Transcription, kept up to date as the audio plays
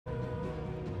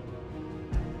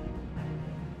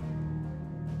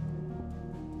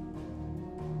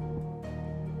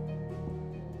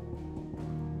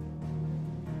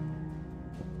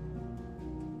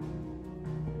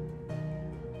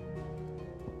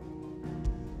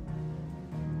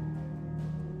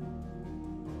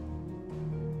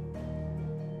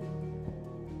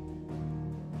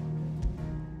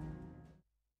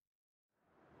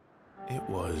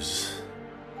was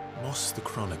Moss the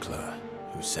Chronicler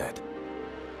who said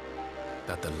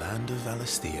that the land of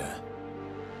Valisthea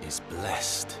is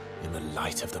blessed in the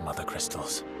light of the Mother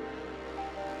Crystals.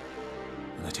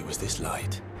 And that it was this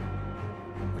light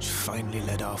which finally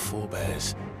led our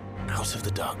forebears out of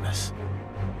the darkness.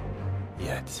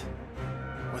 Yet,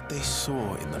 what they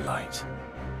saw in the light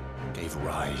gave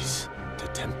rise to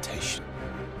temptation.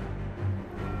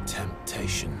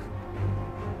 Temptation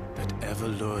that ever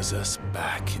lures us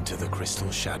back into the crystal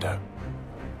shadow.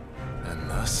 And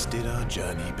thus did our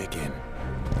journey begin.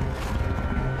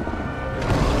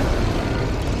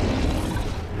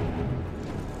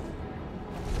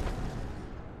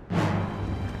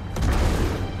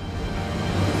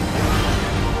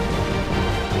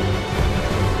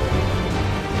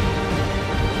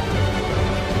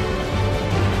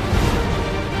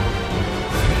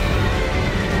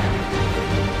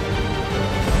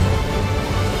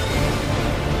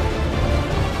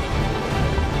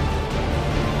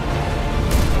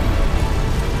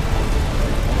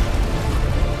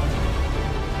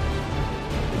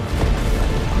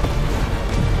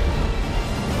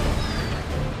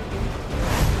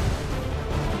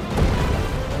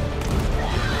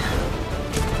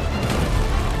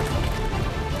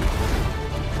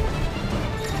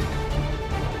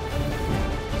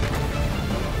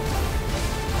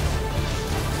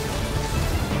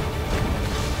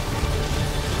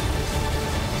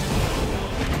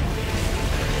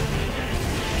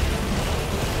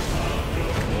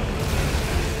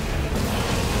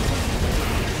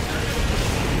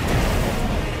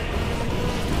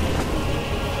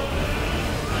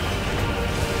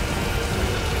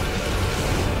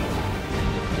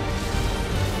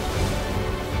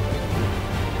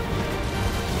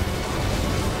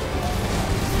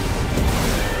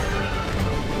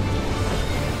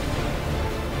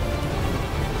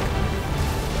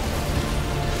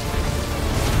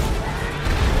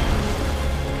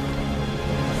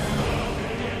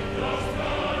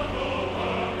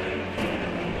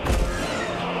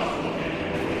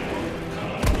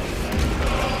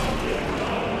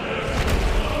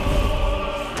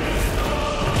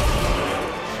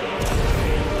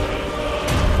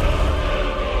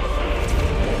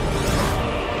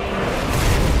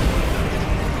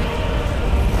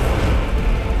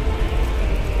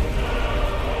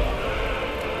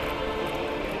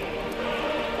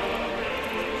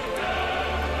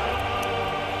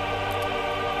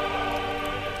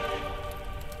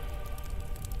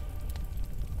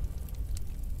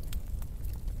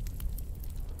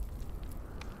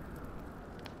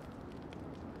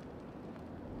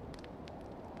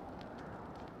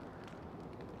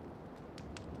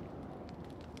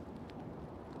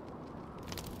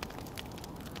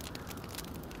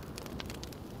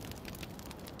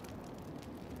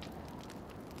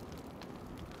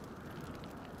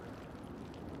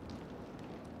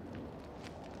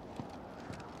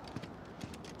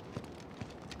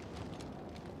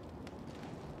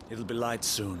 It'll be light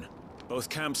soon. Both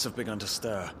camps have begun to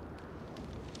stir.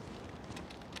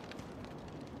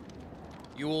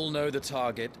 You all know the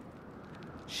target.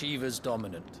 Shiva's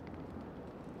dominant.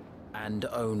 And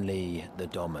only the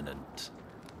dominant.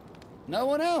 No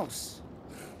one else?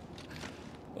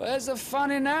 Where's the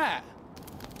fun in that?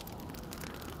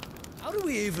 How do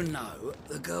we even know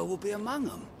the girl will be among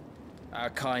them? Our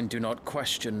kind do not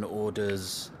question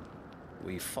orders.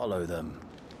 We follow them.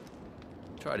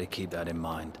 Try to keep that in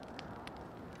mind.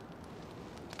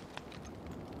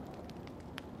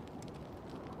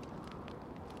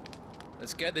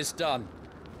 Let's get this done.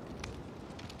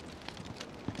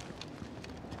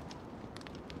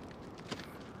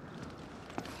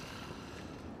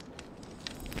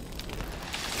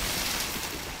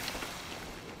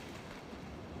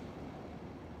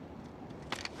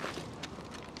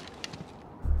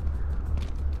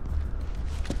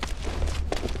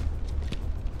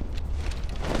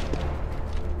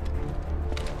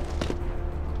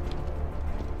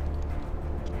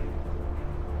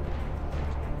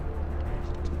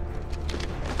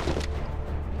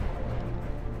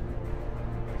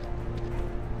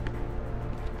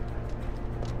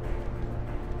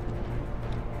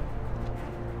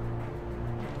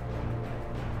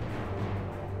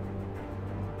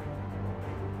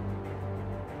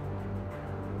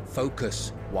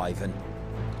 Focus, Wyvern.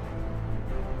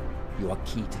 You are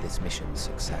key to this mission's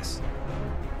success.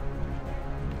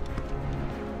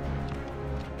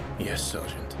 Yes,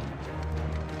 Sergeant.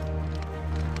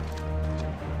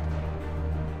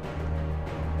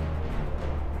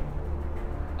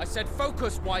 I said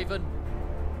focus, Wyvern!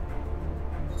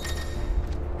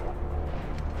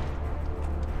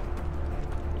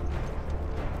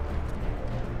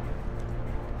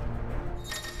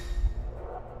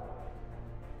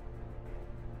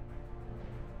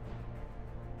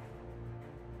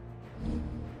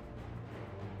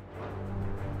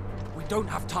 don't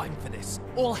have time for this.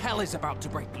 All hell is about to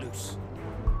break loose.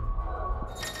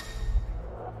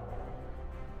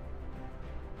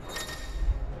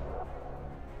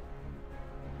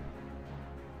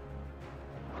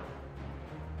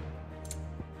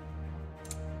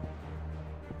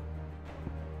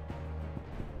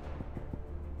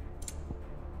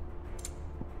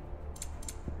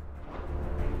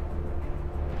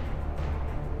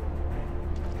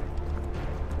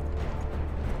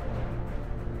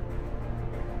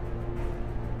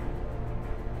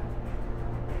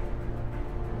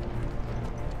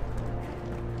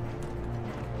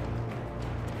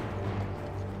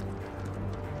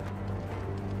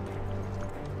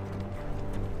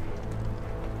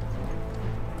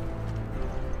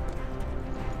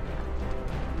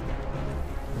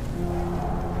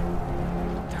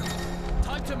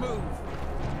 To move.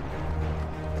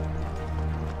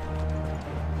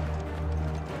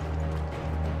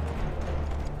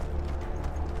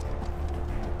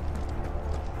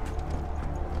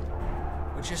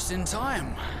 We're just in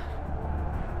time.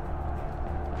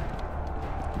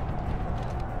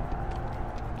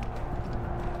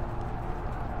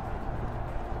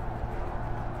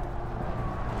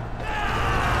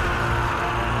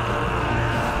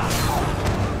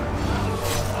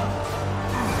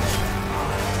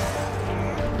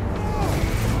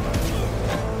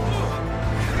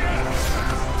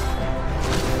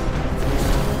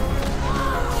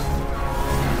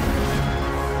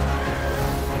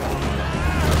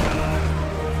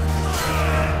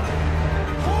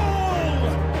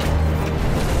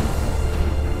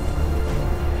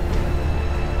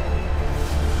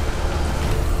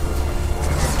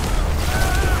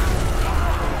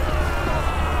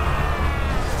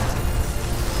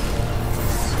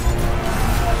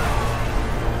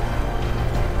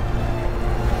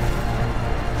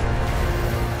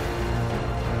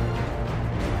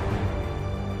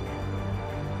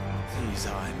 These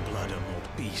Iron Blood are more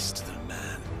beast than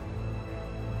man.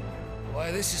 The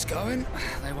way this is going,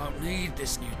 they won't need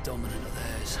this new dominant of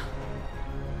theirs.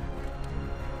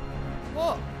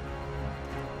 What?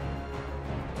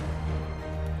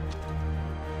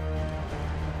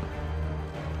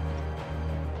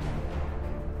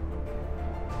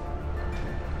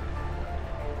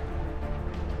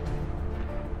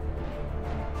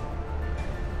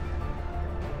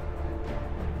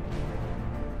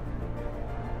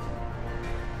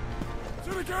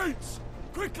 To the gates!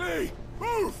 Quickly!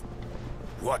 Move!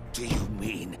 What do you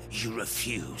mean, you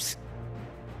refuse?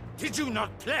 Did you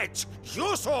not pledge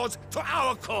your swords to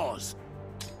our cause?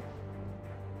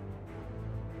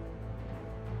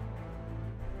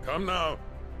 Come now.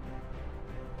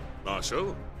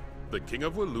 Marshal, the King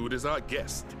of Waloed is our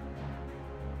guest.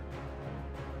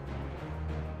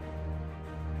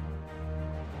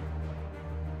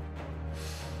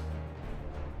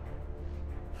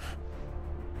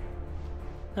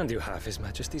 And you have His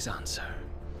Majesty's answer.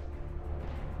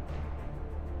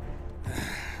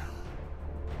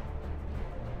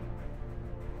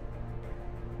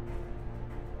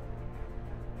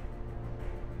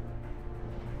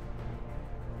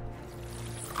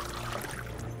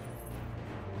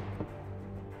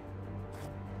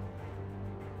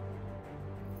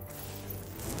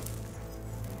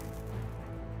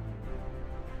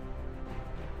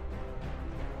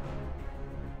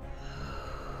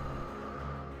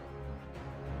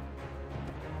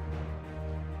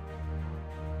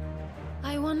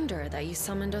 I wonder that you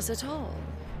summoned us at all.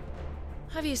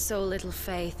 Have you so little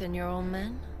faith in your own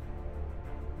men?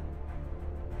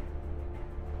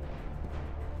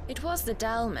 It was the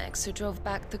Dalmex who drove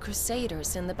back the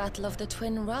Crusaders in the Battle of the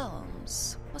Twin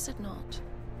Realms, was it not?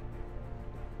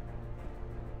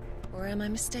 Or am I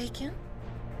mistaken?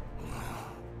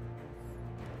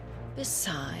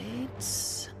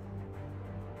 Besides,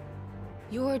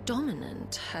 your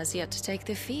dominant has yet to take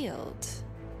the field.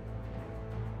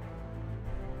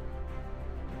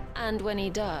 And when he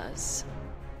does,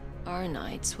 our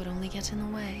knights would only get in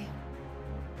the way.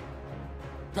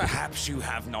 Perhaps you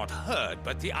have not heard,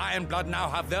 but the Iron Blood now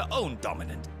have their own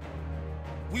dominant.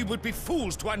 We would be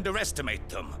fools to underestimate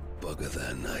them. Bugger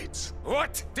their knights.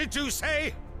 What did you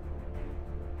say?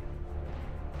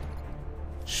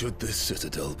 Should this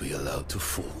citadel be allowed to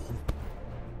fall,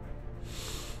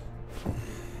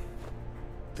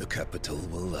 the capital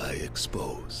will lie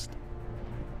exposed.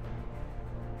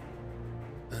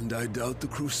 And I doubt the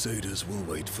Crusaders will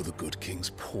wait for the good king's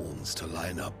pawns to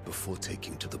line up before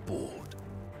taking to the board.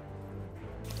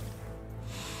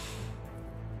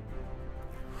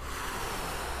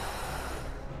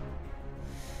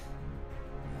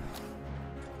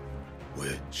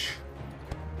 Which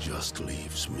just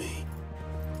leaves me.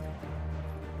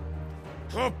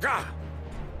 Hopka!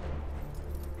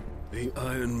 The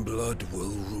Iron Blood will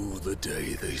rue the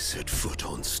day they set foot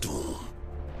on Storm.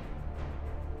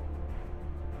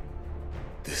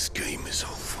 This game is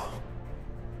over.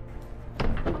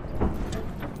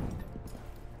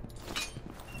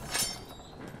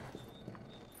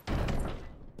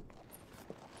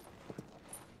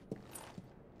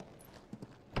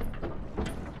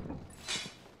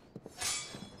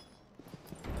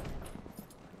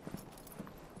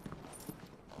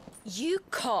 You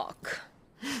cock.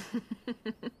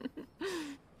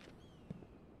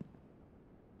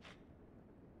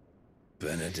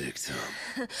 Benedicta.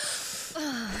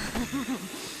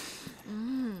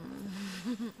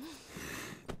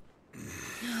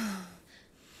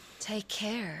 Take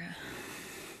care.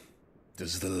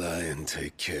 Does the lion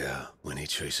take care when he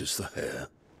chases the hare?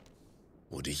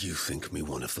 Or do you think me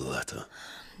one of the latter?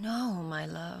 No, my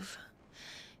love.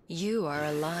 You are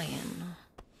a lion.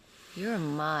 You're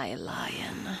my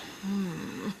lion.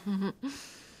 I'm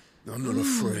not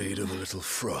afraid of a little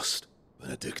frost,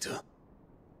 Benedicta.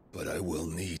 But I will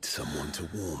need someone to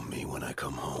warm me when I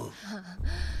come home.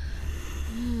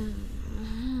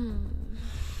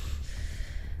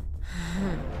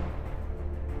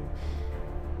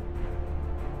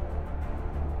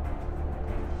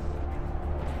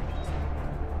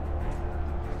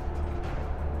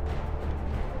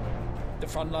 The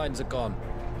front lines are gone.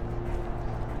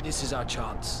 This is our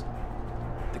chance.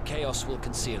 The chaos will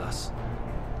conceal us.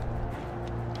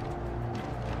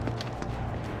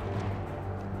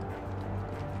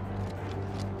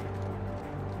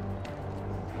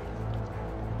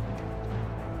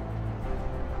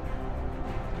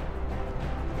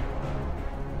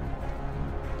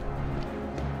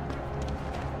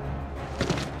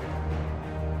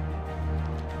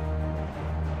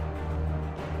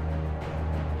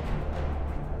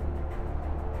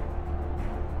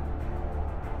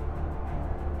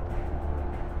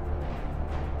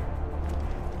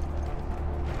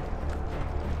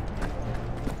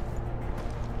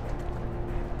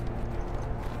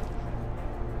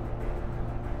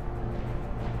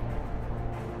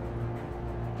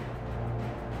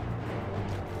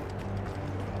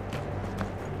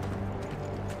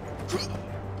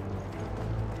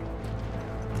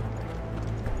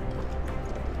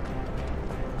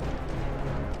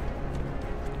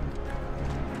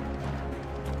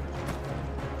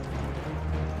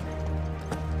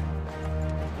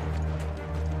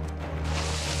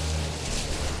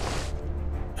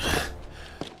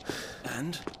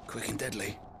 And quick and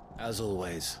deadly. As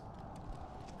always.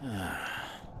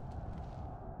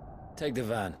 Take the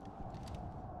van.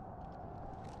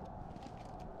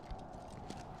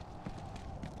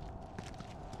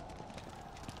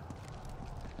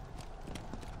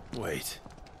 Wait.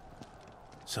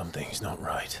 Something's not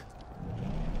right.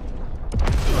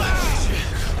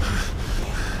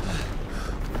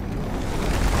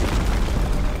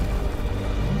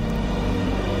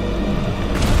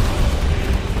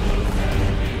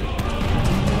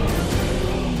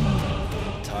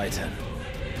 Titan.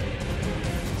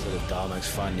 So the Darmaks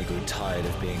finally grew tired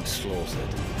of being slaughtered.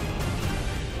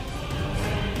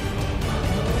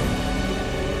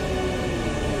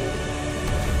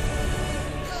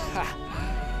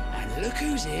 And look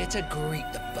who's here to greet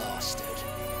the bastard.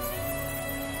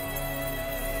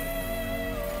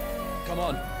 Come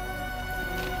on.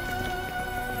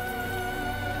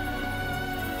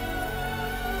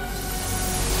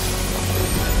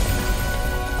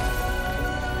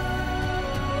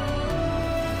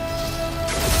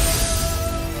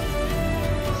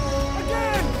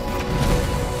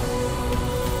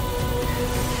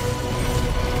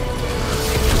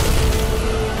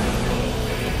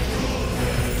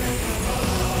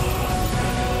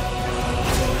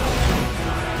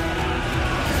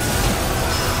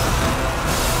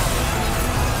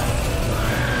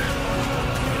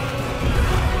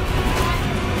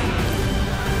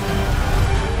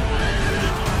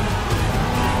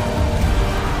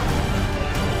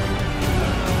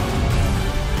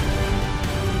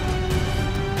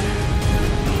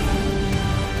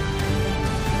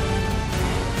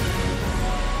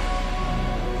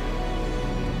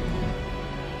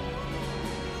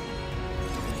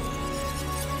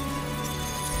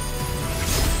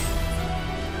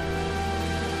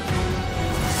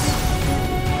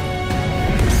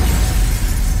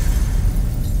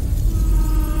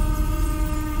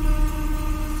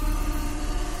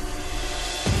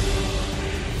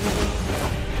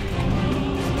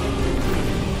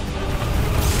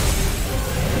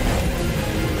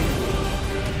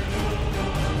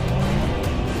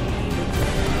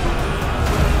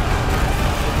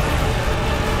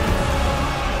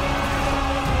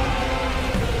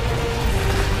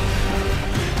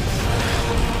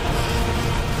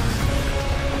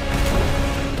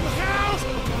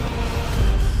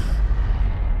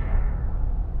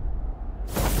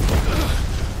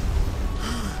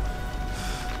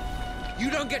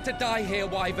 get to die here,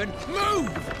 Wyvern.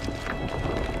 Move!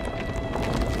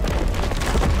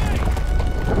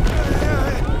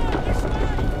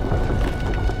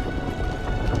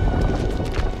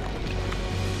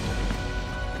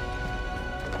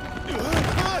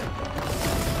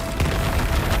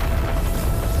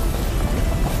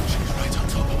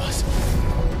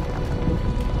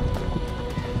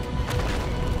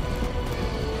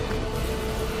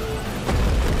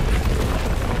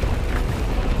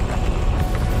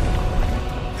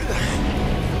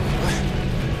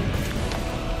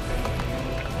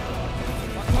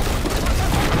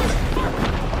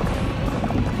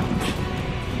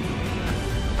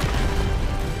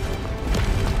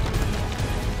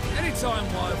 Anytime,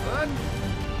 Wyvern.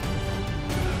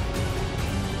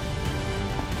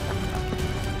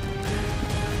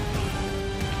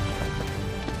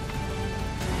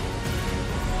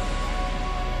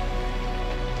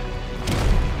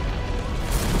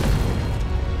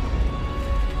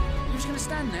 You're just gonna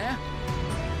stand there?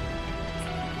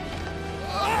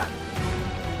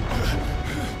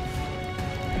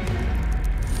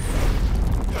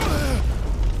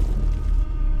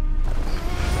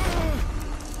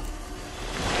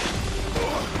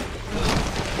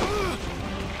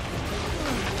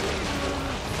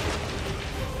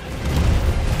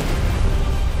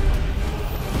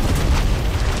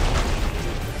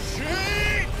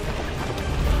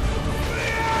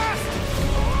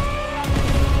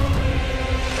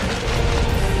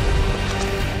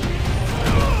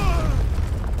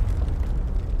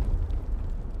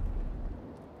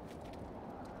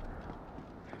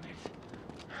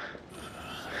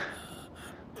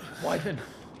 Wyvern!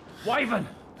 Wyvern!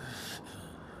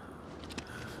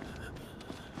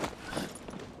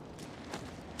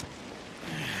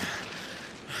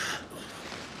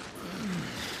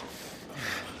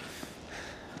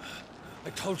 I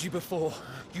told you before,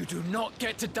 you do not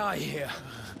get to die here.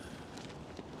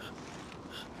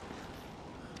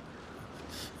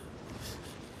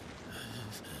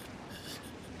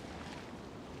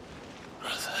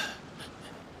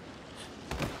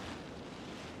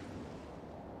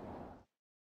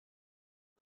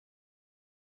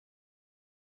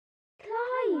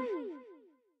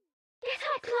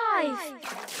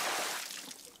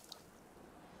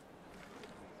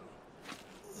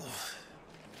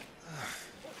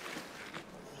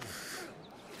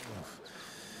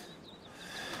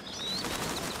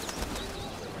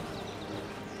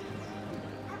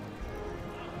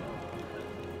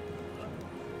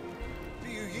 Do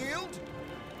you yield?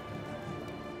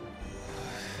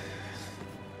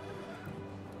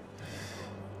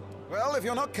 Well, if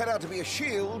you're not cut out to be a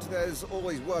shield, there's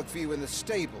always work for you in the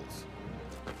stables.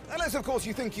 Unless, of course,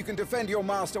 you think you can defend your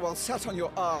master while sat on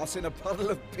your arse in a puddle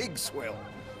of pig swill.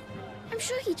 I'm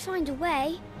sure he'd find a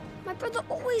way. My brother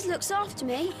always looks after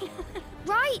me.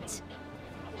 Right?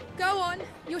 Go on.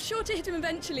 You're sure to hit him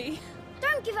eventually.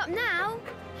 Don't give up now.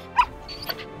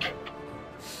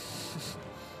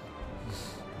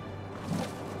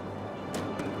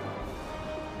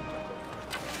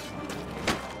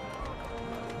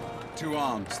 Two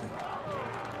arms, then.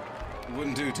 It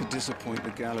wouldn't do to disappoint the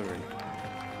gallery.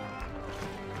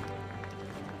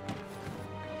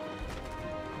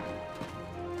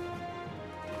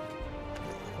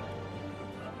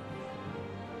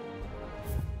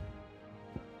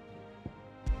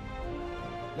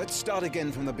 Let's start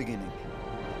again from the beginning.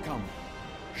 Come,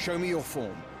 show me your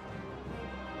form.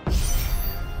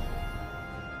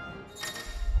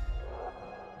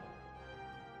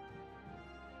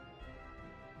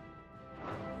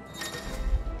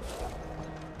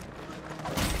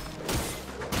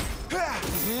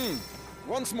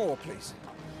 Once more, please.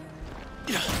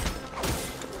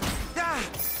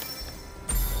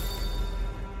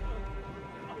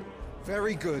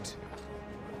 Very good.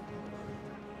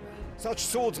 Such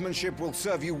swordsmanship will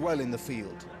serve you well in the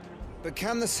field. But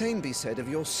can the same be said of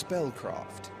your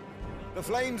spellcraft? The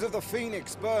flames of the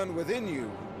Phoenix burn within you.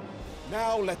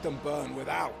 Now let them burn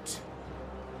without.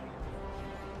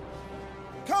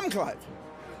 Come, Clive.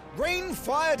 Rain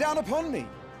fire down upon me.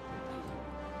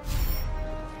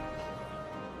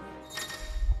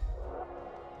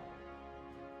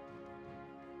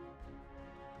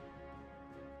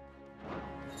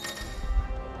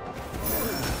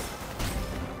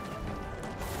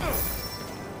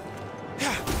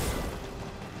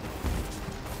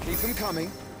 Keep them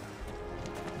coming.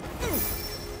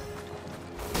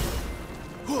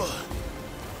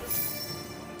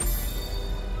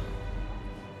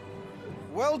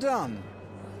 Well done.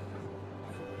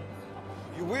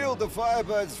 You wield the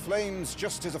Firebird's flames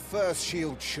just as a first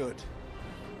shield should.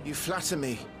 You flatter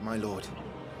me, my lord.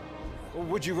 Or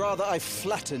would you rather I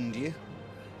flattened you?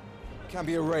 Can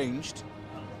be arranged.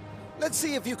 Let's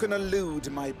see if you can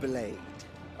elude my blade.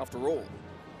 After all,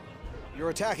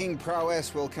 your attacking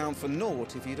prowess will count for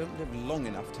naught if you don't live long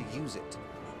enough to use it.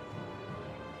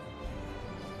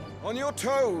 On your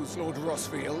toes, Lord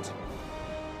Rossfield.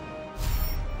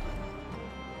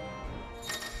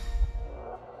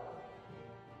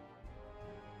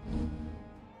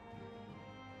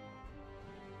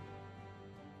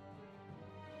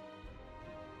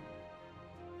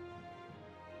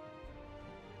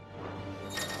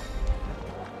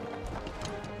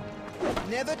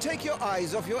 Never take your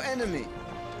eyes off your enemy.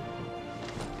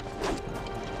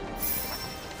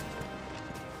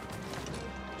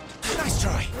 Nice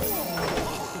try!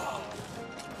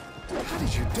 How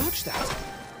did you dodge that?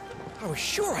 I was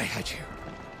sure I had you.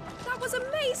 That was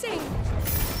amazing!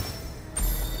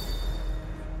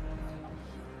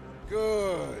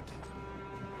 Good.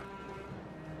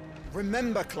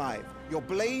 Remember, Clive, your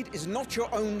blade is not your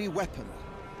only weapon.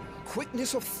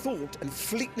 Quickness of thought and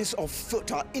fleetness of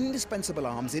foot are indispensable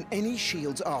arms in any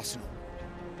shield's arsenal.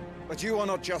 But you are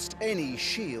not just any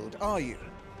shield, are you?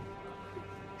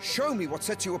 Show me what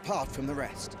sets you apart from the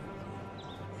rest.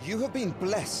 You have been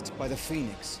blessed by the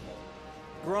Phoenix,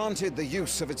 granted the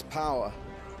use of its power.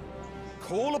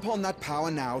 Call upon that power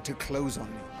now to close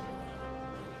on me.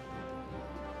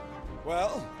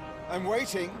 Well, I'm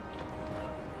waiting.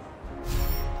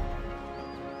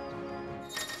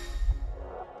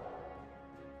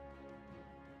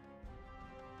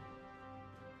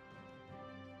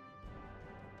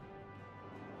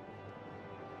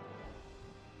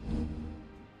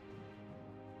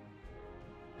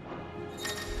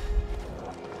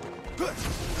 Good.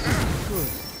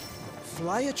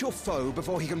 Fly at your foe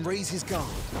before he can raise his guard.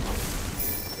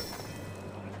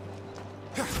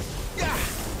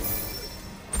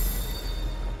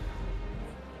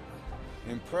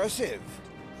 Impressive.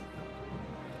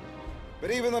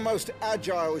 But even the most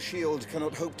agile shield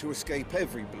cannot hope to escape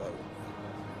every blow.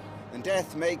 And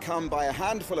death may come by a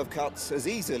handful of cuts as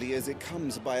easily as it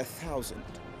comes by 1,000.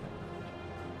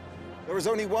 There is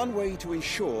only one way to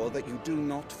ensure that you do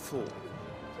not fall.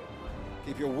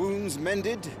 Keep your wounds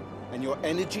mended and your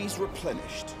energies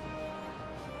replenished.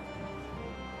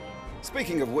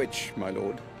 Speaking of which, my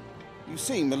lord, you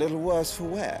seem a little worse for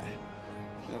wear.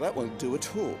 Now that won't do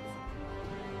at all.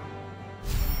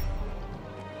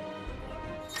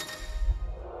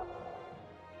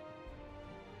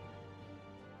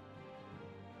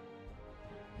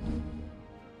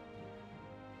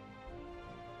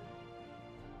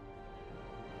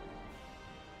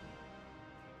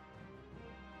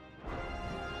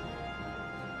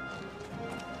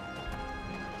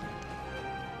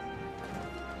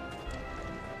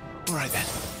 All right then.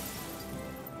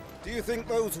 Do you think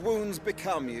those wounds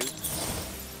become you?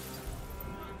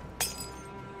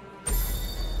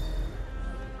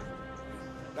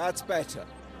 That's better.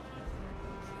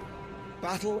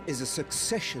 Battle is a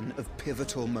succession of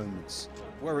pivotal moments,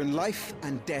 wherein life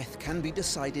and death can be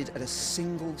decided at a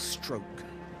single stroke.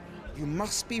 You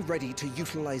must be ready to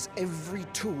utilize every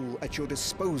tool at your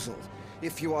disposal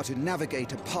if you are to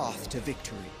navigate a path to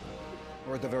victory,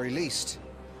 or at the very least,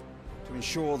 to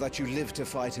ensure that you live to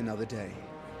fight another day.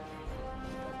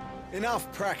 Enough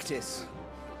practice.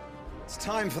 It's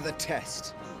time for the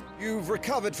test. You've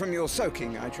recovered from your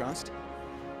soaking, I trust.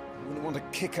 You wouldn't want to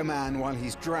kick a man while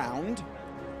he's drowned.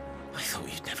 I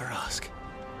thought you'd never ask.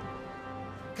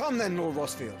 Come then, Lord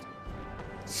Rossfield.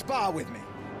 Spar with me.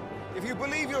 If you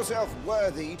believe yourself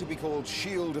worthy to be called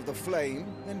Shield of the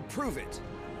Flame, then prove it.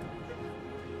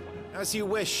 As you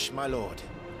wish, my lord.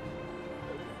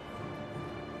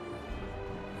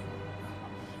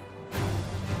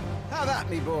 Have at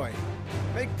me, boy.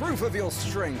 Make proof of your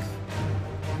strength.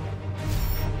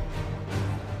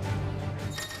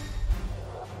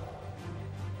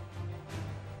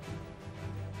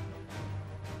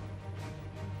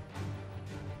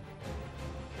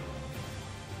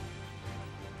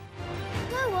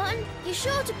 Go on. You're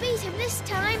sure to beat him this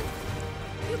time.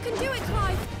 You can do it,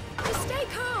 Clive. Just stay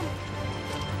calm.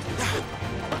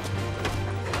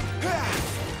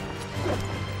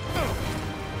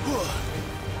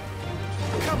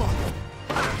 Come on!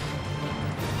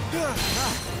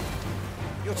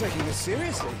 You're taking this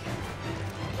seriously.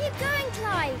 Keep going,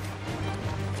 Clive.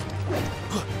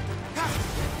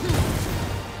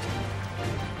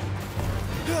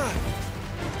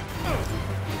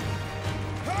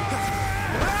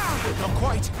 Not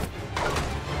quite.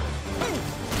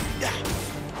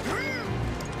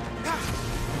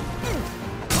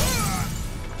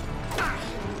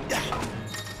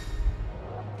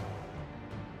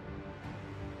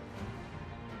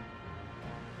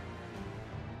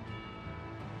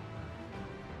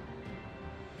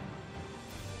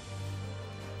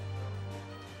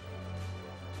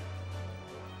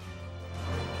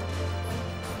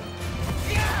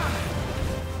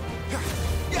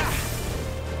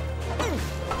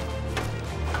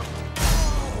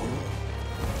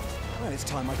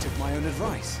 time I took my own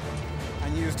advice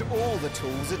and used all the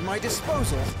tools at my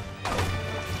disposal.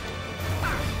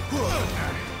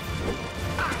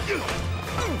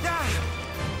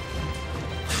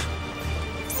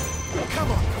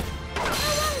 Come on! Go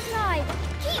on, Clive!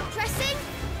 Keep pressing!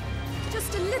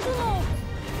 Just a little more.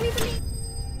 We've only...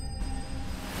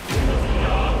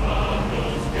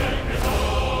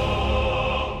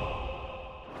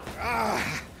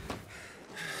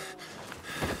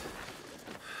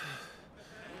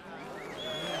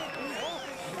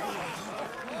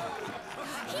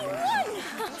 He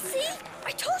won! See?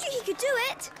 I told you he could do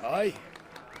it! Aye.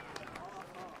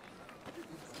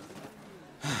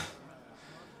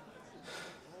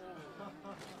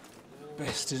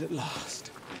 Bested at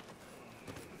last.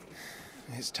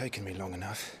 It's taken me long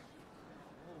enough.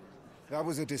 That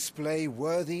was a display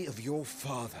worthy of your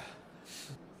father.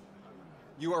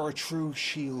 You are a true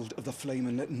shield of the flame,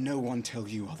 and let no one tell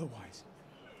you otherwise.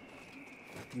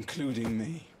 Including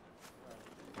me.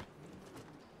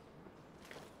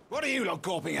 What are you lot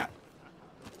gawping at?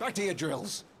 Back to your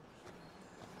drills.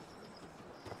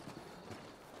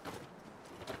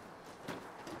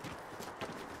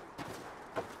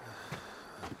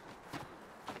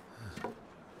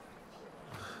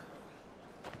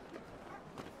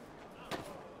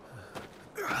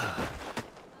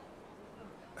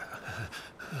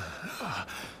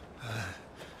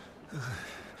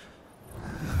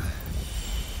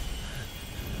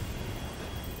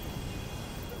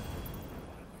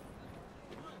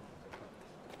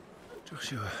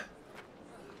 Joshua,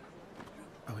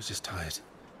 I was just tired.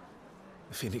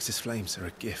 The Phoenix's flames are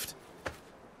a gift.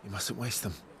 You mustn't waste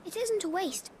them. It isn't a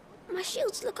waste. My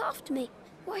shields look after me.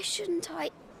 Why shouldn't I?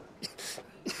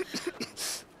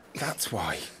 That's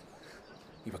why.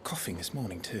 You were coughing this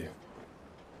morning too.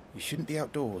 You shouldn't be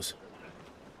outdoors.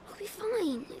 I'll be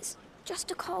fine. It's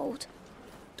just a cold.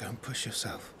 Don't push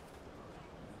yourself.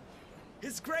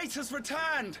 His Grace has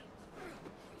returned!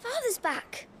 Father's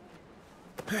back.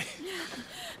 Hey.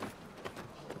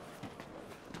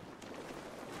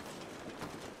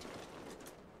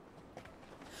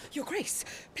 Your Grace,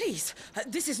 please,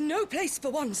 this is no place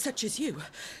for one such as you.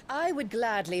 I would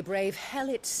gladly brave hell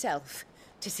itself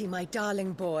to see my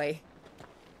darling boy.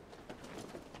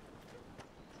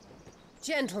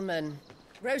 Gentlemen,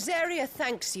 Rosaria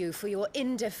thanks you for your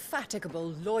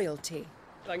indefatigable loyalty.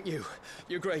 Thank you,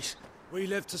 Your Grace. We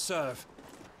live to serve.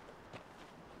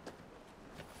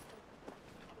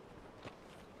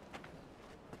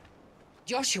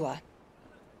 Joshua.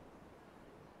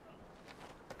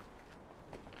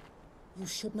 You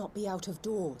should not be out of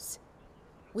doors.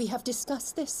 We have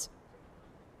discussed this.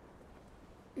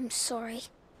 I'm sorry.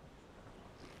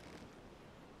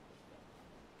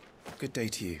 Good day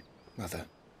to you, Mother.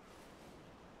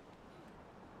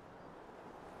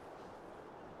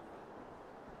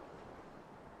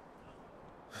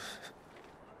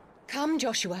 Come,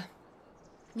 Joshua.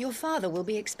 Your father will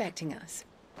be expecting us.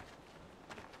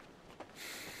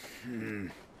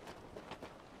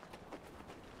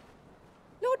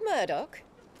 Lord Murdoch?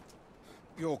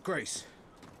 Your Grace.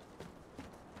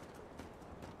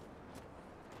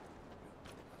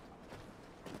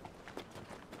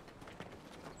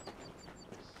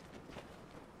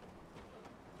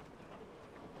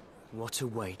 What a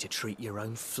way to treat your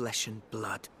own flesh and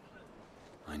blood.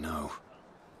 I know.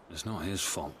 It's not his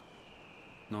fault.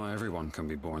 Not everyone can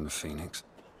be born the Phoenix.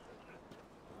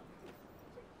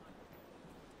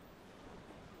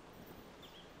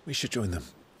 We should join them.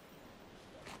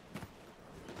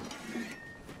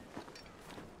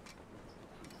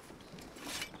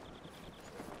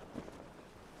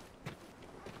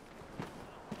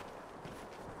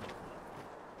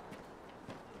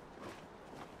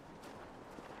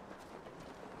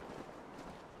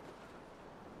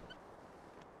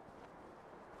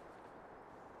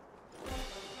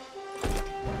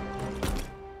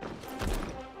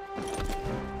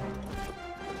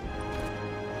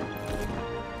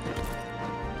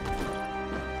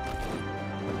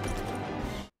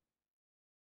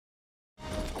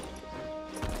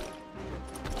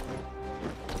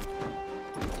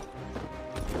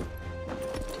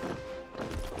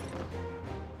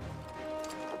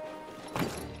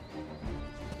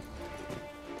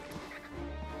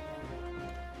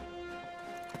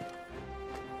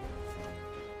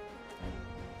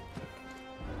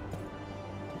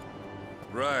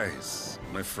 Rise,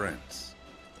 my friends.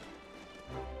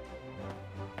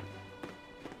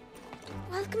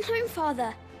 Welcome home,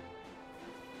 Father.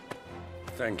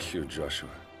 Thank you, Joshua.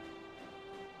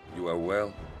 You are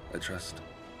well, I trust?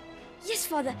 Yes,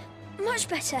 Father. Much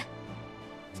better.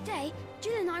 Today,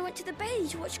 Jill and I went to the Bailey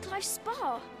to watch Clive's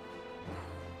spa.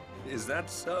 Is that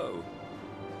so?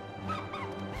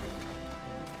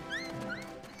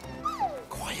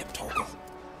 Quiet, Torgal.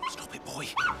 Stop it, boy.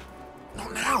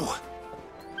 Not now.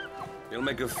 You'll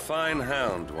make a fine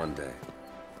hound one day.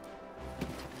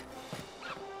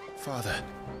 Father.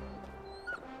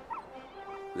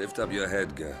 Lift up your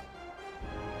head, girl.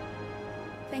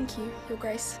 Thank you, Your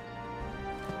Grace.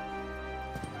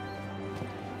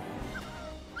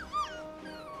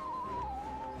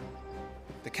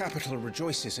 The capital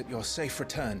rejoices at your safe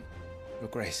return, Your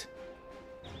Grace.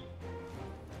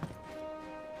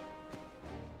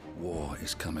 War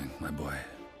is coming, my boy.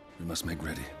 We must make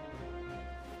ready.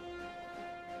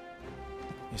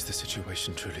 Is the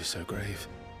situation truly so grave?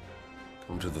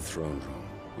 Come to the throne room.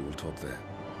 We will talk there.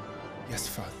 Yes,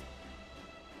 Father.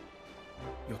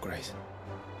 Your Grace.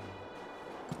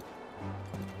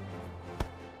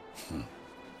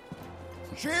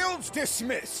 Shields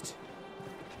dismissed!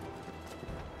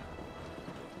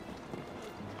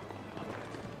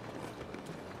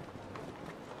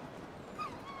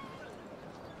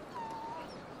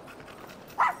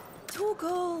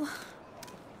 Torgal!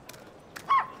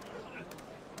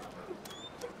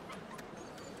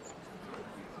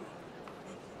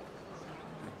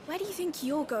 Where do you think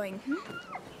you're going,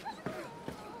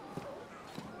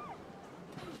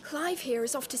 Clive here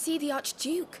is off to see the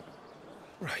Archduke.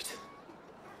 Right.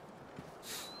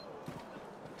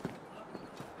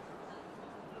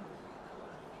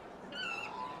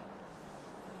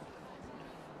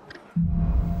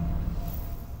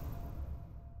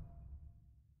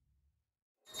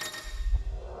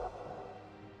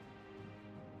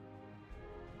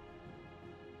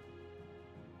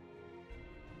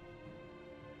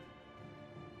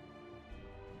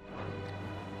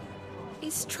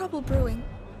 Is trouble brewing?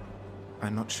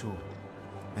 I'm not sure.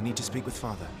 I need to speak with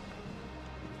Father.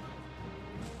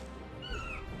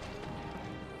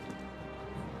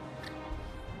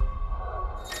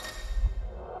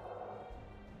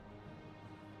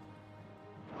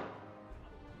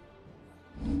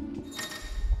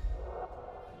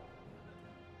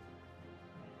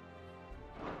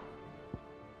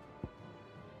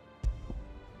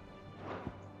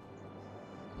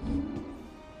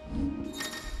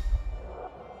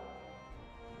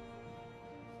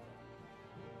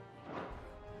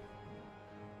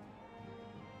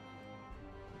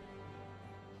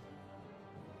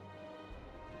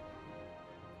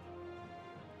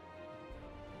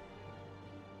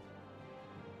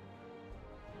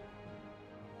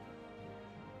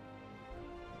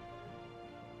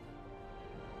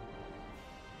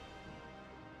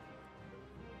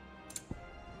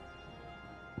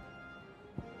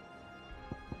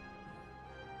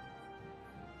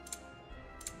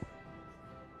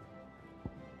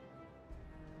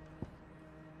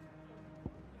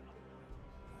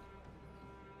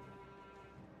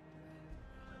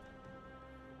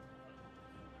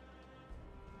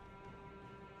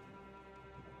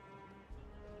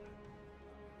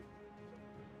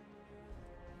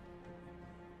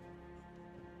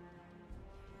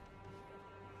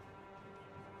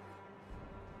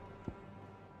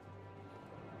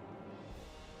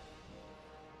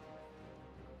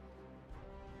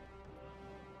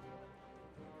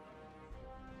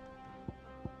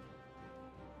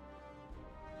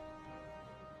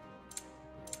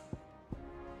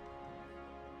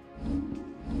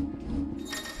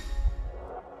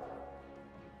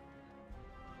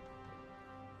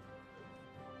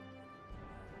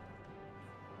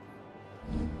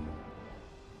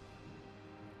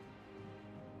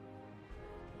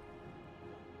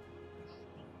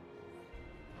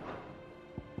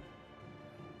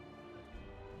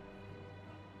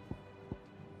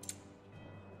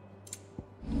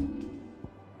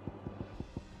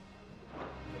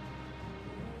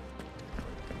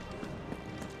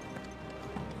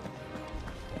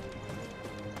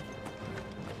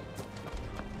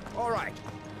 All right,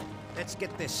 let's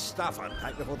get this stuff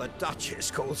unpacked before the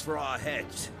Duchess calls for our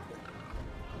heads.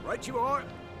 Right you are.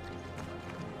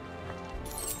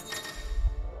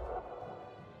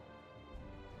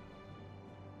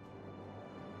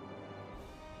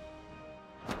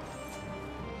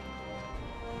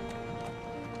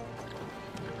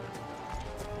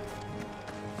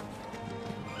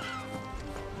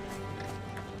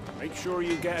 Make sure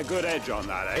you get a good edge on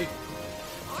that, eh?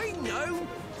 I know.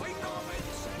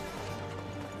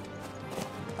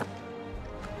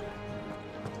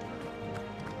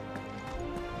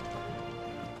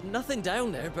 Nothing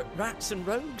down there but rats and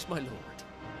rogues, my lord.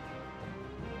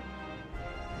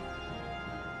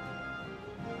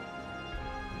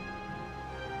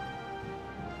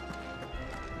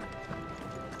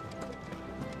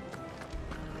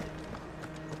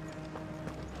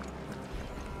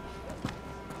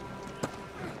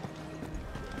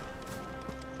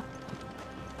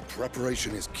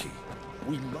 Preparation is key.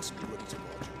 We must be ready to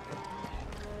march.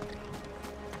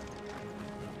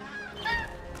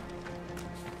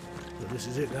 So this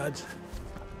is it, lads.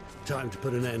 Time to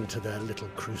put an end to their little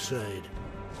crusade.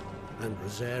 And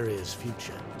Rosaria's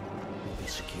future will be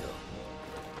secure.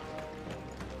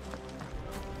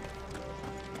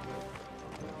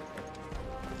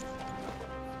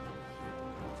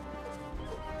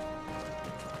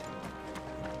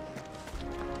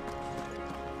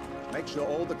 Make sure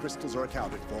all the crystals are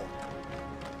accounted for.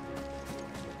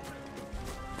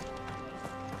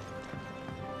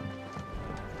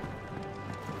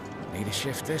 Need to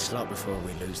shift this lot before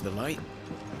we lose the light.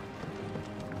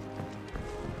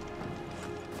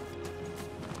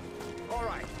 All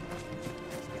right.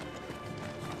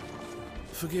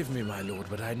 Forgive me, my lord,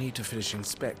 but I need to finish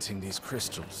inspecting these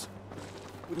crystals.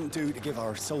 Wouldn't do to give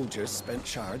our soldiers spent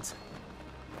shards.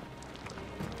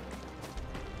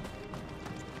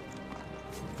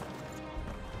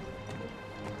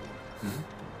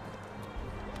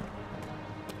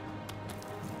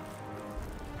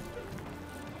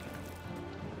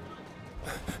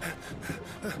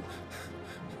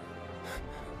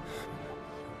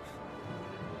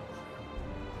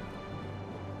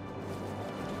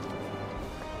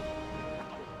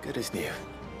 Good as new.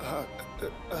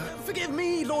 Forgive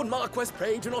me, Lord Marquess,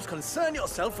 pray do not concern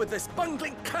yourself with this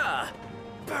bungling cur.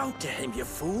 Bow to him, you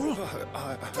fool.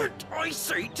 But I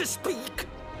say to speak.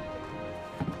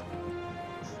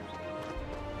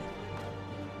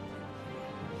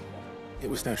 It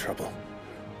was no trouble,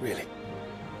 really.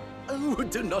 Oh,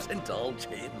 do not indulge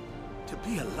him. To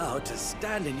be allowed to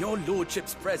stand in your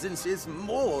lordship's presence is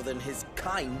more than his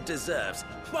kind deserves.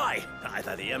 Why,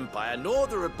 neither the Empire nor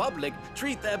the Republic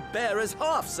treat their bearers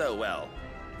half so well.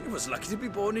 He was lucky to be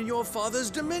born in your father's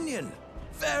dominion.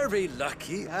 Very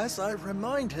lucky, as I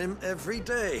remind him every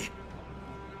day.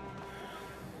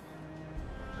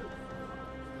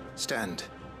 Stand,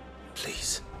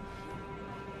 please.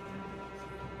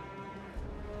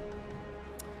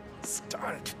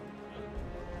 Stand.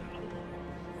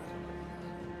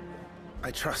 I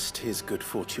trust his good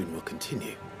fortune will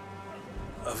continue.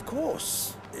 Of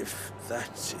course, if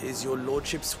that is your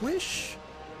lordship's wish.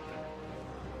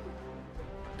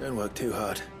 Don't work too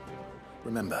hard.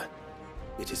 Remember,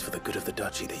 it is for the good of the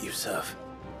duchy that you serve.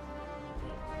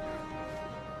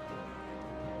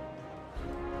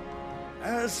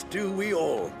 As do we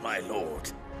all, my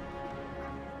lord.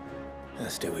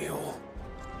 As do we all.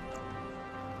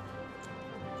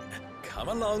 Come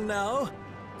along now.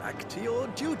 Back to your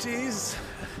duties.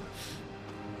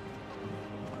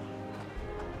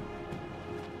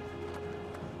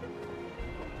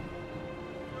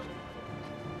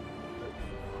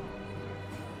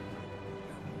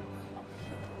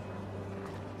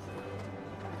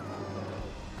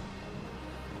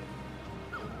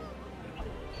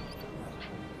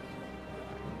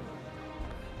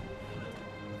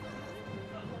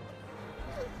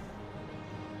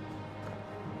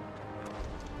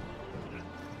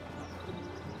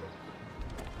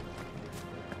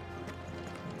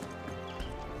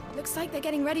 Looks like they're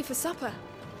getting ready for supper.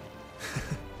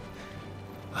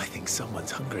 I think someone's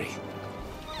hungry.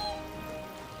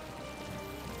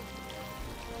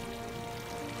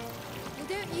 Well,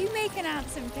 don't you make an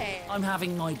handsome pair? I'm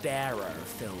having my bearer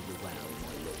filled well,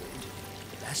 my lord.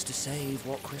 Best to save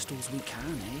what crystals we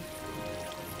can, eh?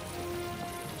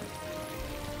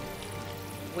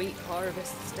 Wheat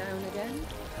harvest's down again,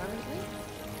 apparently.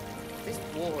 If this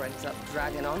war ends up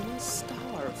dragging on, we'll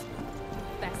starve.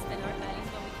 Best spend our pennies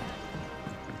when we can.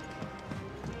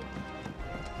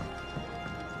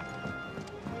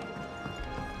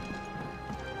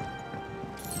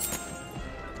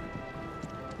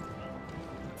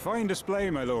 Fine display,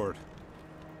 my lord.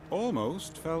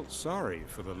 Almost felt sorry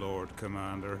for the Lord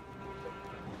Commander.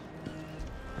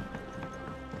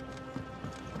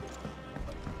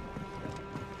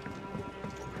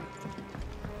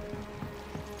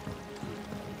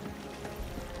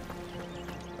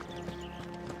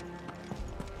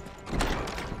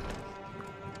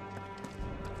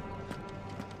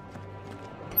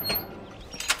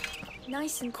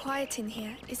 Nice and quiet in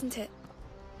here, isn't it?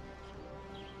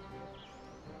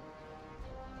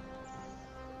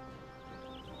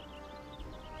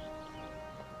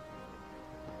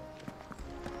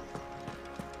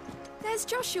 There's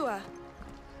Joshua.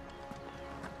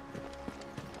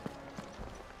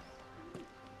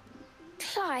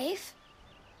 Clive,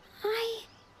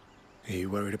 Are you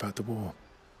worried about the war?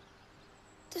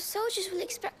 the soldiers will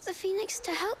expect the Phoenix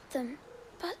to help them,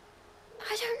 but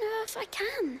I don't know if I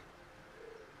can.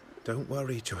 Don't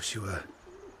worry, Joshua.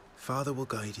 Father will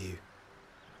guide you.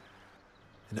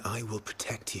 And I will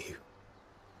protect you.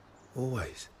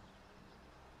 Always.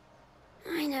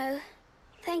 I know.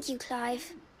 Thank you,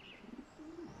 Clive.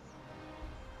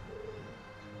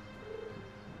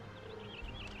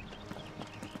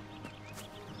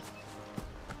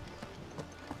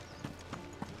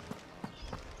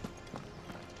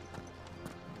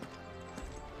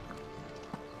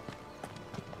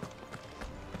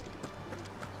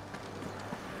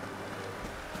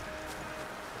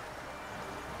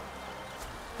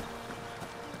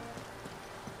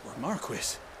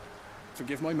 Marquis.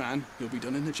 Forgive my man, he'll be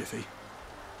done in a jiffy.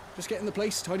 Just getting the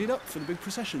place tidied up for the big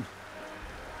procession.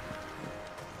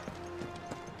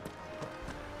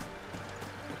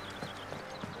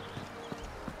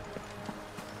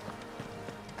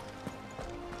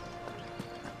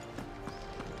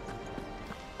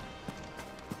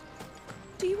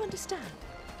 Do you understand?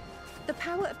 The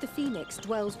power of the Phoenix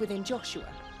dwells within Joshua,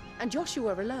 and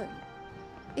Joshua alone.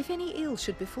 If any ill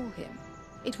should befall him,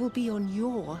 it will be on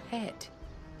your head.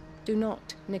 Do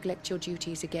not neglect your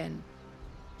duties again.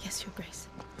 Yes, Your Grace.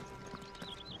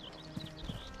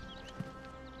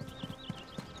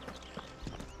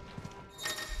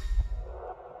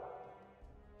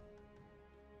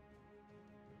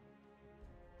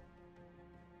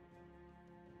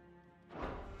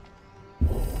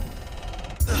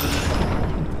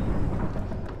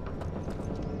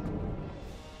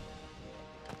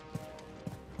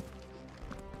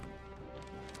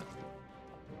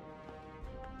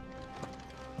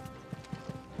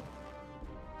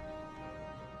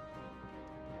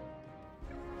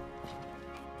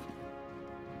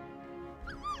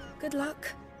 Good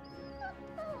luck.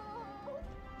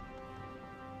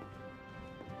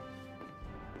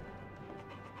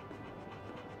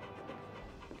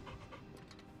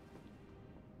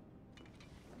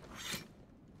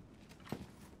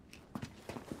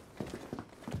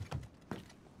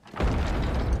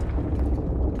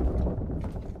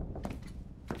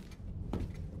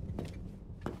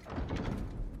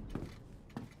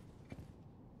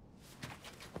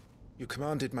 You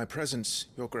commanded my presence,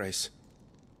 Your Grace.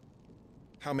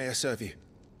 How may I serve you?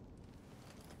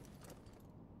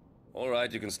 All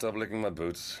right, you can stop licking my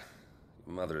boots.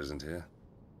 Your mother isn't here.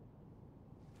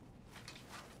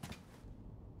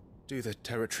 Do the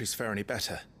territories fare any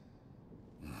better?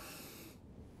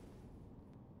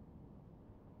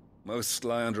 Most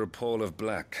lie under a pall of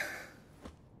black.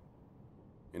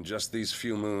 In just these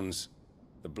few moons,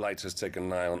 the Blight has taken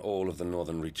nigh on all of the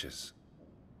northern reaches.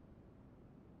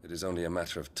 It is only a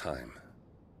matter of time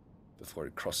before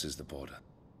it crosses the border.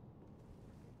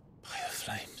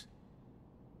 Flames.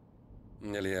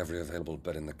 Nearly every available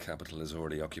bed in the capital is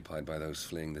already occupied by those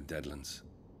fleeing the Deadlands.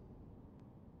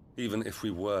 Even if we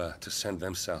were to send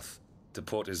them south, to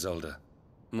Port Isolde,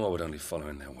 more would only follow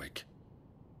in their wake.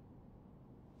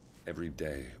 Every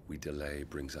day we delay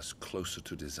brings us closer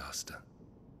to disaster.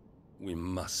 We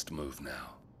must move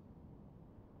now.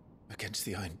 Against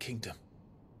the Iron Kingdom.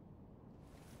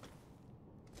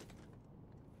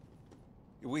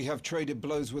 We have traded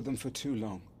blows with them for too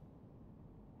long.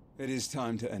 It is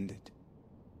time to end it.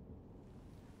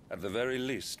 At the very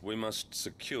least, we must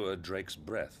secure Drake's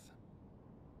breath.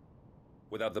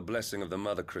 Without the blessing of the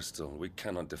Mother Crystal, we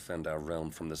cannot defend our realm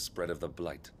from the spread of the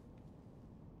Blight.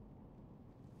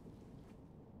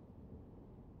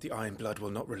 The Iron Blood will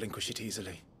not relinquish it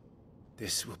easily.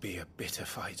 This will be a bitter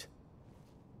fight.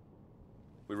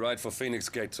 We ride for Phoenix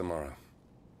Gate tomorrow.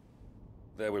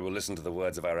 There we will listen to the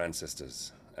words of our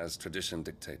ancestors, as tradition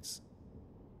dictates.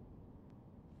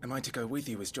 Am I to go with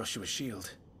you as Joshua's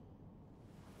shield?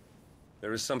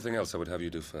 There is something else I would have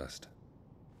you do first.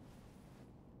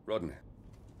 Rodney.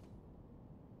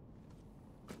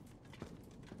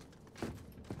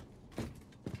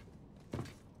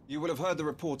 You will have heard the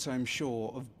reports, I am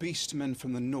sure, of beastmen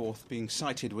from the north being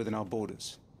sighted within our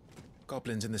borders.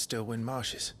 Goblins in the Stillwind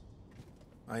Marshes.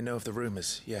 I know of the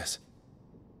rumors, yes.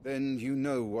 Then you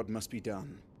know what must be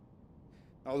done.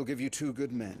 I will give you 2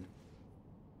 good men.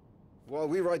 While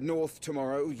we ride north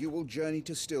tomorrow, you will journey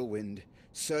to Stillwind,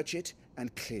 search it,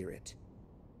 and clear it.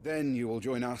 Then you will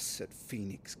join us at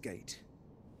Phoenix Gate.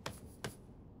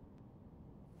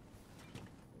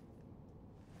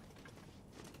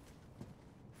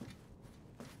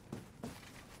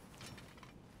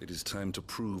 It is time to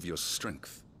prove your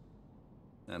strength.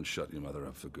 And shut your mother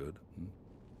up for good.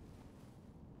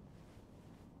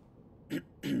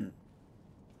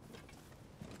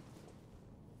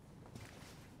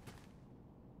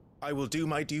 I will do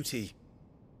my duty,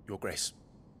 Your Grace.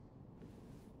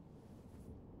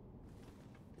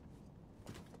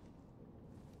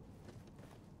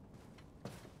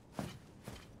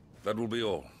 That will be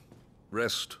all.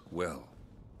 Rest well.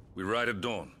 We ride at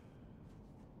dawn.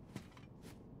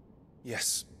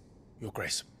 Yes, Your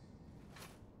Grace.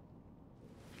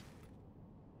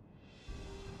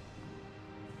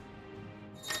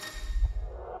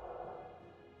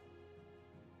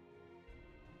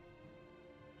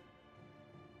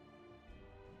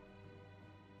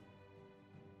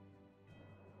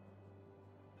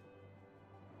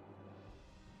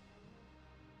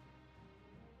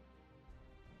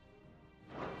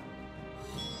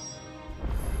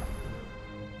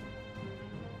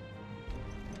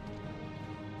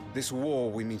 This war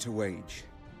we mean to wage,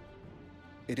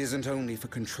 it isn't only for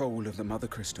control of the Mother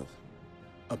Crystal.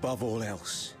 Above all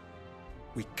else,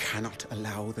 we cannot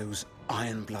allow those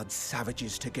Ironblood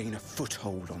savages to gain a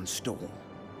foothold on Storm.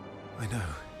 I know.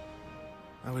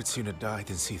 I would sooner die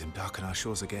than see them darken our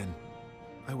shores again.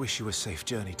 I wish you a safe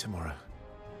journey tomorrow.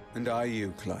 And I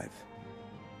you, Clive.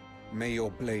 May your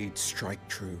blade strike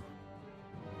true.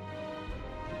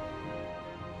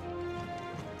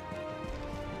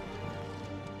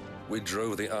 We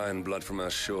drove the Ironblood from our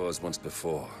shores once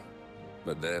before,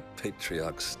 but their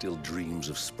patriarch still dreams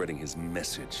of spreading his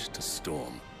message to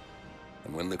Storm.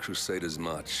 And when the Crusaders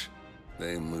march,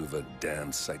 they move a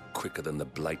damn sight quicker than the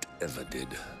Blight ever did.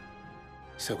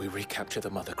 So we recapture the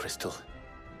Mother Crystal,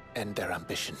 end their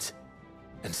ambitions,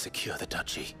 and secure the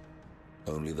Duchy.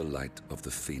 Only the light of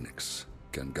the Phoenix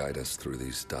can guide us through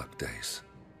these dark days.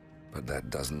 But that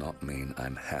does not mean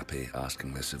I'm happy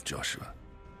asking this of Joshua.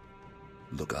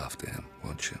 Look after him,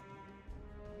 won't you?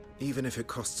 Even if it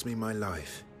costs me my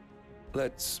life.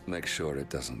 Let's make sure it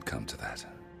doesn't come to that.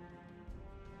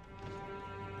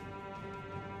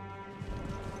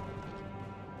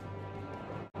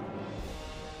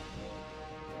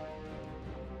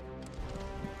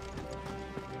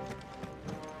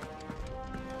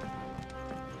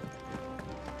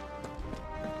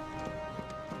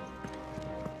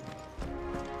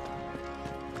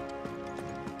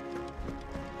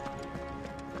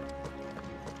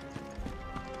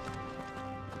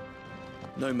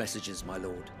 No messages, my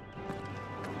lord.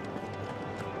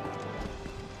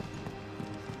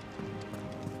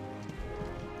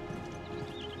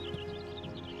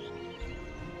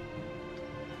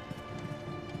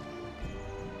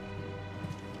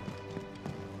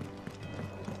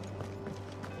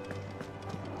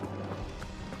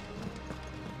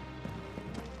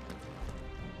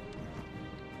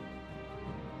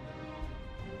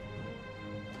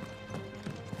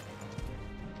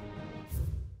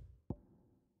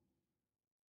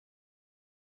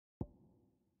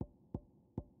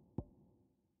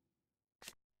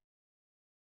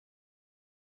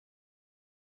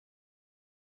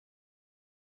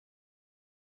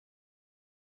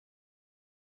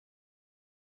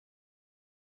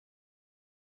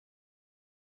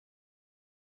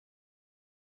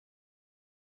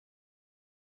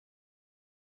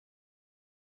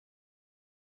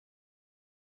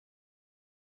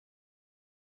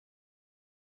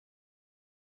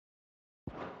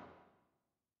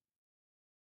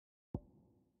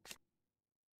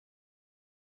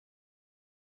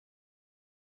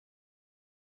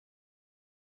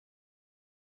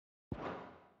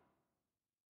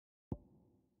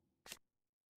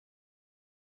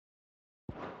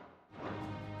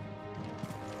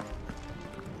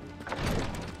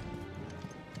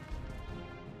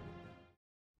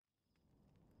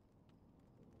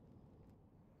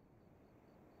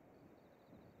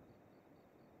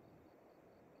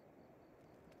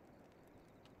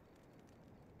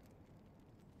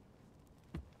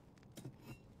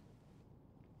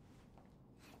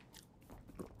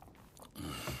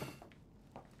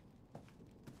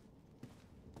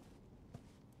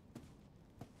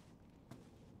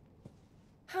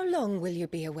 How long will you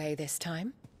be away this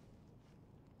time?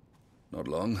 Not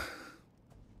long.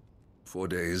 4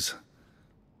 days,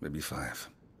 maybe 5.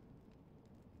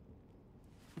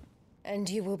 And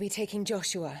you will be taking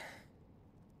Joshua?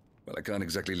 Well, I can't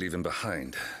exactly leave him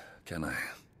behind, can I?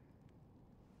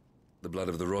 The blood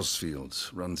of the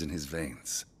Rosfields runs in his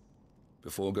veins.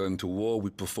 Before going to war, we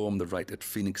perform the rite at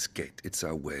Phoenix Gate. It's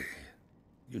our way.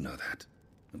 You know that.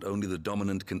 And only the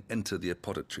dominant can enter the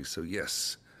apothecary, so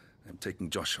yes, I'm taking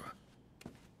Joshua.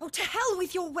 Oh, to hell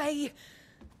with your way!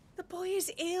 The boy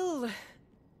is ill.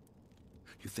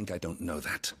 You think I don't know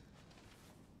that?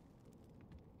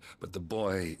 But the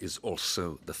boy is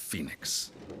also the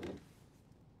Phoenix.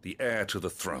 The heir to the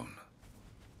throne.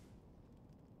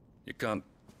 You can't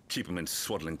keep him in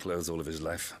swaddling clothes all of his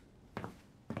life.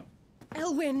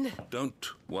 Elwyn!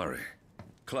 Don't worry.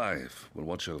 Clive will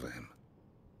watch over him.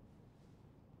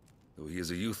 Though he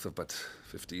is a youth of but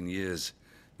 15 years,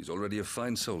 he's already a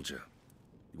fine soldier.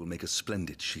 He will make a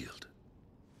splendid shield.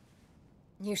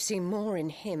 You see more in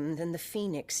him than the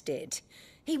Phoenix did.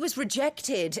 He was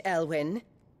rejected, Elwyn.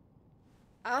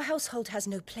 Our household has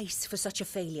no place for such a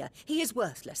failure. He is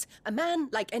worthless, a man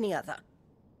like any other.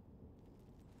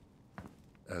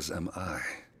 As am I,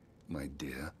 my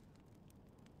dear.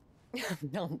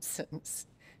 Nonsense.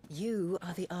 You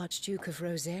are the Archduke of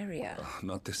Rosaria. Oh,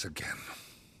 not this again.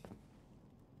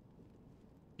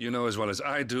 You know as well as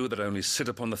I do that I only sit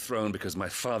upon the throne because my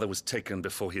father was taken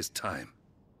before his time.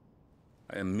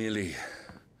 I am merely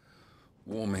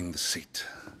warming the seat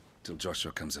till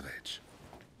Joshua comes of age.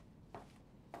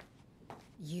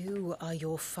 You are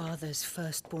your father's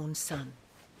firstborn son,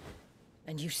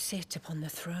 and you sit upon the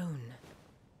throne.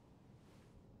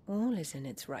 All is in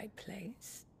its right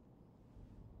place.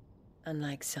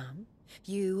 Unlike some,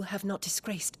 you have not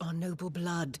disgraced our noble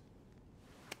blood.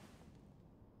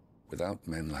 Without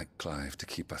men like Clive to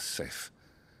keep us safe,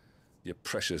 your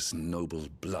precious noble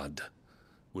blood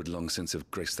would long since have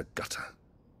graced the gutter.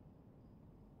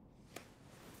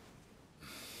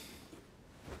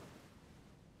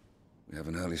 We have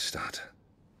an early start.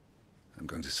 I'm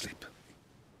going to sleep.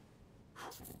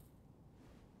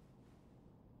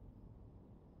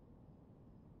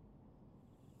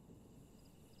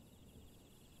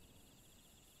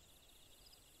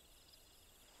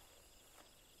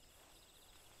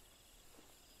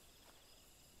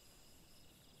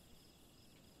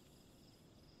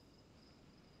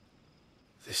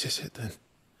 This is it then.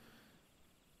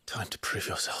 Time to prove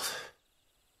yourself.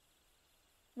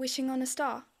 Wishing on a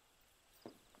star?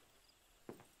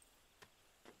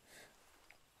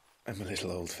 I'm a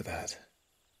little old for that.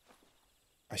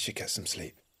 I should get some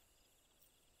sleep.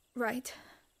 Right.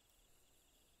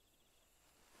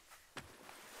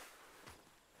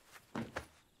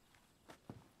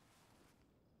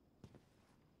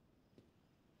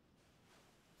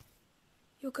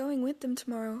 You're going with them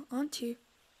tomorrow, aren't you?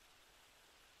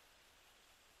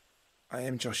 I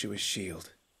am Joshua's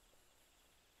shield.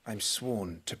 I'm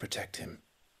sworn to protect him.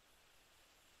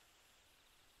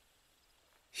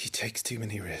 He takes too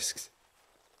many risks.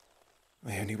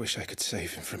 I only wish I could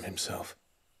save him from himself.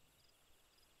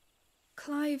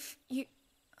 Clive, you...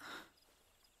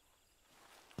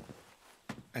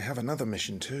 I have another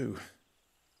mission too.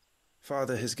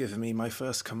 Father has given me my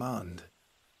first command.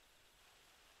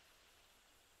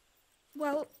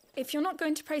 Well, if you're not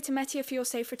going to pray to Metia for your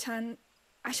safe return,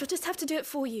 I shall just have to do it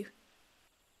for you.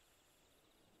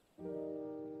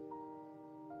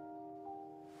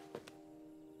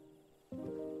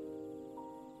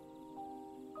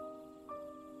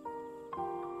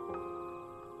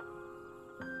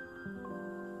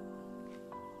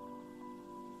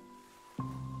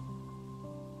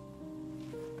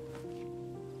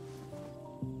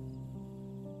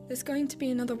 There's going to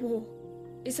be another war,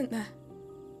 isn't there?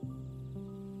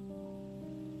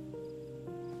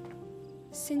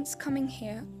 Since coming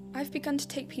here, I've begun to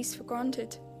take peace for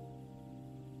granted.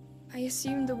 I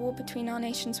assumed the war between our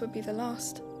nations would be the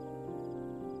last.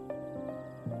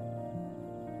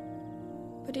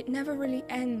 But it never really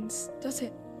ends, does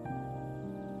it?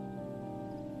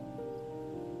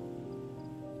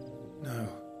 No.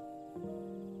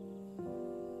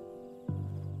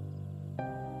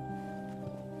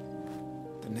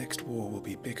 The next war will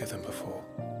be bigger than before.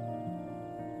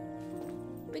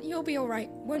 But you'll be all right,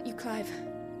 won't you, Clive?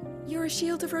 You're a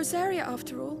shield of Rosaria,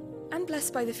 after all, and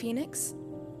blessed by the Phoenix.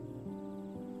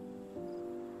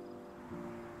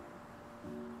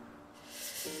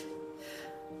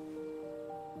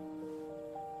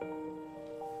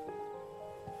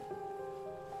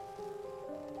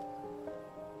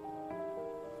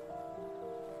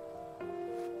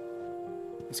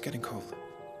 It's getting cold.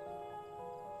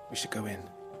 We should go in.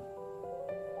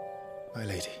 My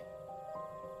lady.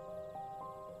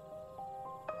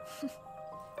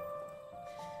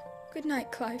 Good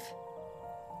night, Clive.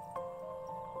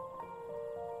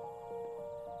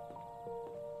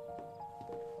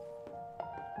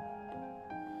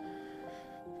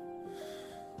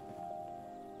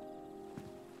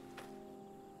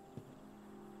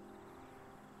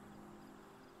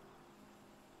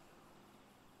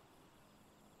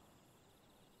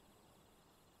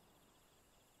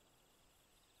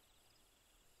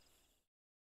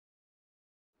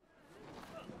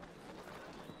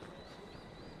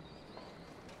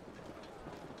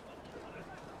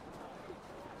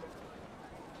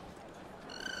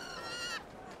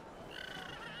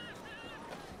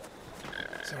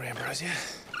 Sorry, Ambrosia.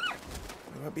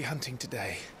 We won't be hunting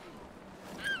today.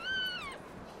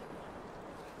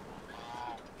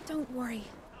 Don't worry.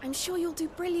 I'm sure you'll do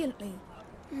brilliantly.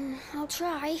 I'll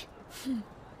try.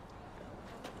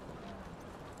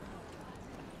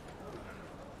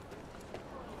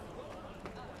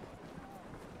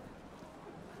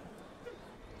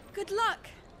 Good luck!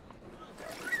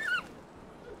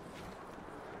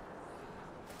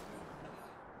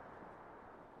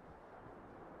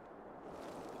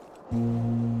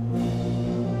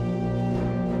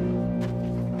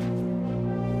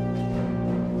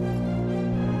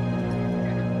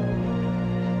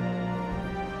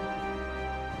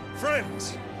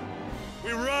 Friends,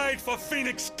 we ride for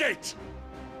Phoenix Gate.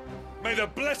 May the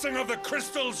blessing of the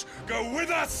crystals go with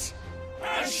us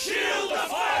and shield the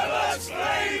Firebird's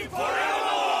flame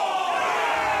forevermore!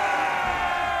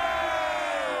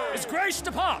 His Grace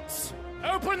departs!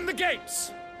 Open the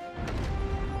gates!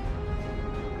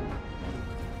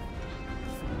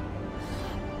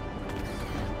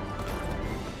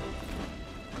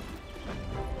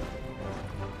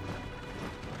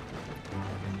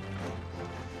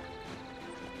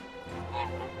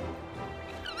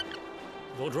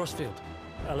 Lord Rossfield,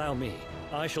 allow me.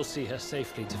 I shall see her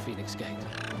safely to Phoenix Gate.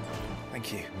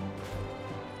 Thank you.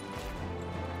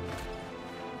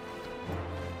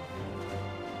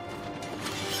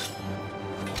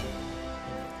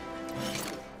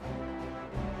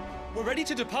 We're ready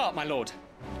to depart, my lord.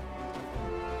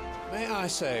 May I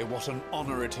say what an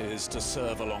honor it is to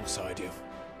serve alongside you?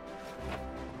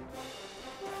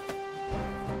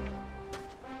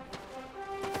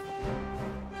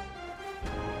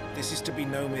 This is to be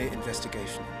no mere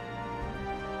investigation.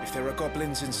 If there are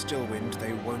goblins in Stillwind,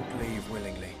 they won't leave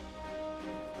willingly.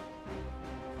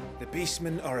 The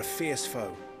Beastmen are a fierce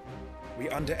foe. We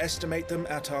underestimate them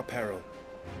at our peril.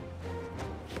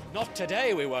 Not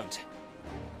today, we won't.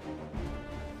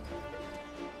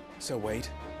 Sir Wade,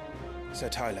 Sir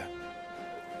Tyler,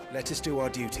 let us do our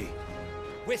duty.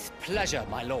 With pleasure,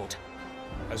 my lord.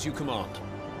 As you command.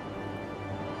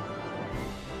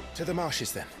 To the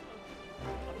marshes, then.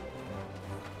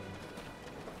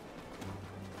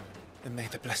 And may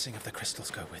the blessing of the crystals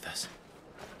go with us.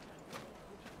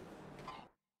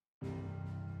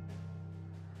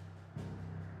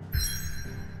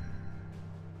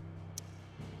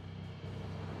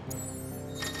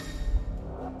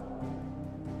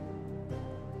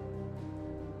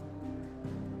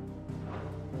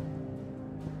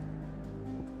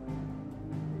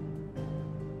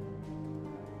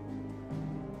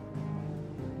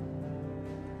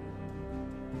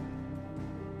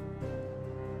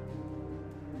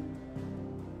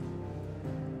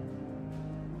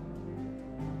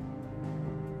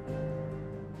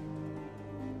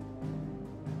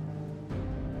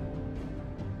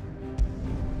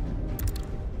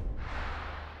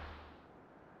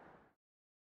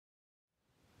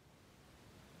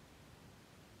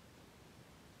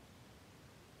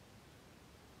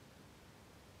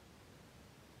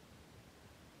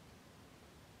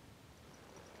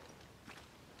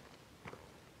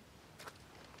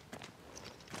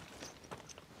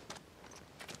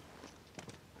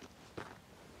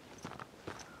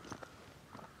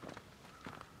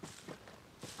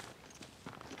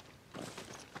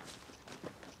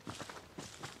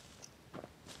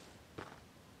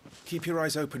 Keep your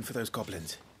eyes open for those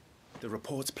goblins. The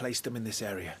reports placed them in this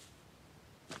area.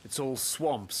 It's all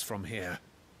swamps from here.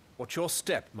 What's your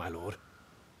step, my lord?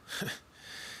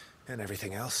 And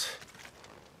everything else.